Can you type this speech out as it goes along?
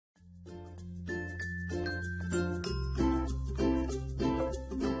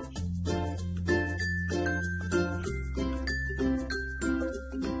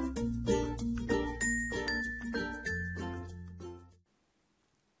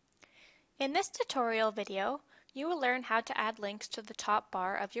In this tutorial video, you will learn how to add links to the top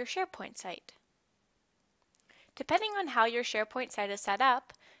bar of your SharePoint site. Depending on how your SharePoint site is set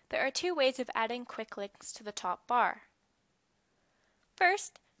up, there are two ways of adding quick links to the top bar.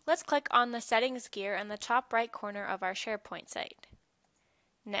 First, let's click on the settings gear in the top right corner of our SharePoint site.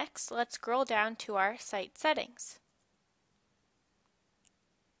 Next, let's scroll down to our site settings.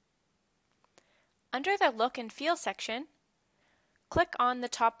 Under the Look and Feel section, click on the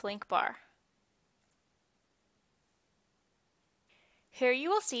top link bar. Here you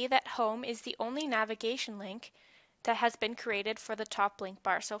will see that Home is the only navigation link that has been created for the top link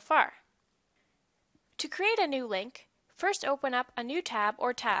bar so far. To create a new link, first open up a new tab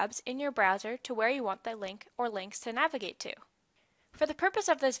or tabs in your browser to where you want the link or links to navigate to. For the purpose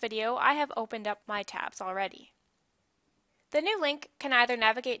of this video, I have opened up my tabs already. The new link can either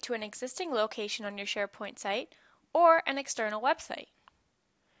navigate to an existing location on your SharePoint site or an external website.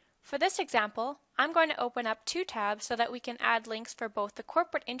 For this example, I'm going to open up two tabs so that we can add links for both the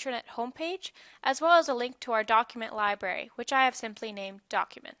corporate intranet homepage as well as a link to our document library, which I have simply named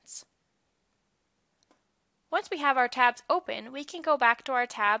Documents. Once we have our tabs open, we can go back to our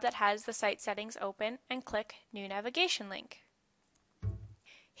tab that has the site settings open and click New Navigation Link.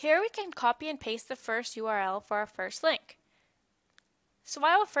 Here we can copy and paste the first URL for our first link. So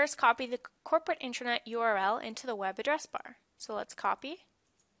I will first copy the corporate intranet URL into the web address bar. So let's copy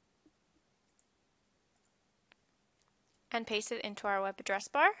and paste it into our web address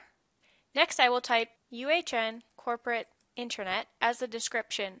bar. Next I will type UHN corporate intranet as the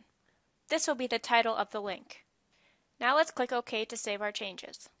description. This will be the title of the link. Now let's click OK to save our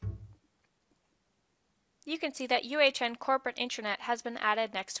changes. You can see that UHN corporate intranet has been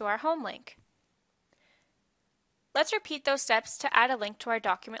added next to our home link. Let's repeat those steps to add a link to our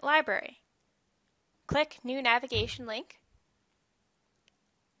document library. Click New Navigation Link.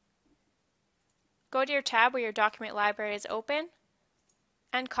 Go to your tab where your document library is open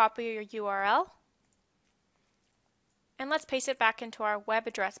and copy your URL. And let's paste it back into our web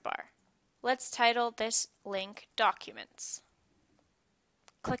address bar. Let's title this link Documents.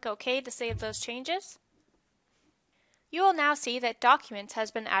 Click OK to save those changes. You will now see that Documents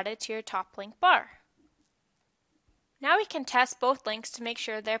has been added to your top link bar. Now we can test both links to make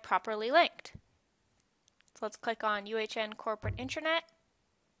sure they're properly linked. So let's click on UHN Corporate Intranet.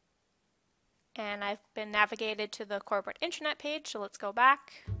 And I've been navigated to the corporate intranet page, so let's go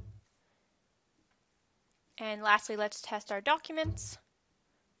back. And lastly, let's test our documents.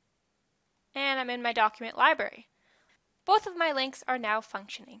 And I'm in my document library. Both of my links are now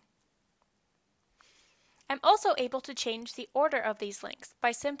functioning. I'm also able to change the order of these links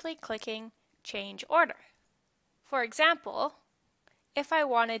by simply clicking Change Order. For example, if I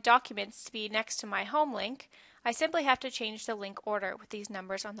wanted documents to be next to my home link, I simply have to change the link order with these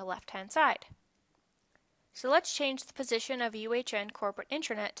numbers on the left-hand side. So let's change the position of UHN Corporate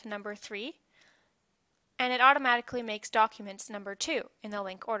Intranet to number 3, and it automatically makes Documents number 2 in the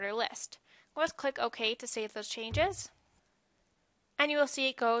link order list. Let's click OK to save those changes, and you will see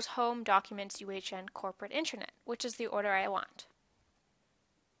it goes Home Documents UHN Corporate Intranet, which is the order I want.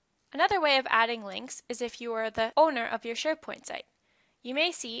 Another way of adding links is if you are the owner of your SharePoint site. You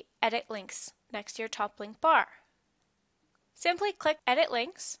may see Edit Links next to your top link bar. Simply click Edit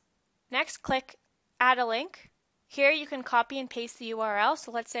Links. Next, click Add a Link. Here you can copy and paste the URL.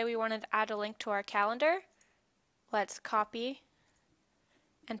 So let's say we wanted to add a link to our calendar. Let's copy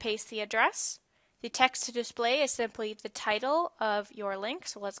and paste the address. The text to display is simply the title of your link.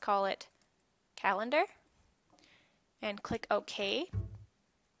 So let's call it Calendar. And click OK.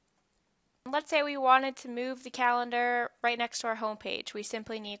 Let's say we wanted to move the calendar right next to our home page. We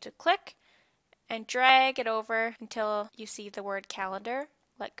simply need to click and drag it over until you see the word calendar.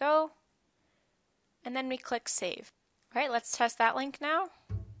 Let go. And then we click Save. All right, let's test that link now.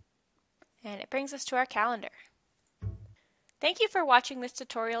 And it brings us to our calendar. Thank you for watching this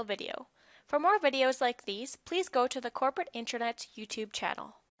tutorial video. For more videos like these, please go to the Corporate Intranet YouTube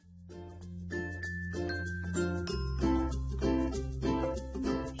channel.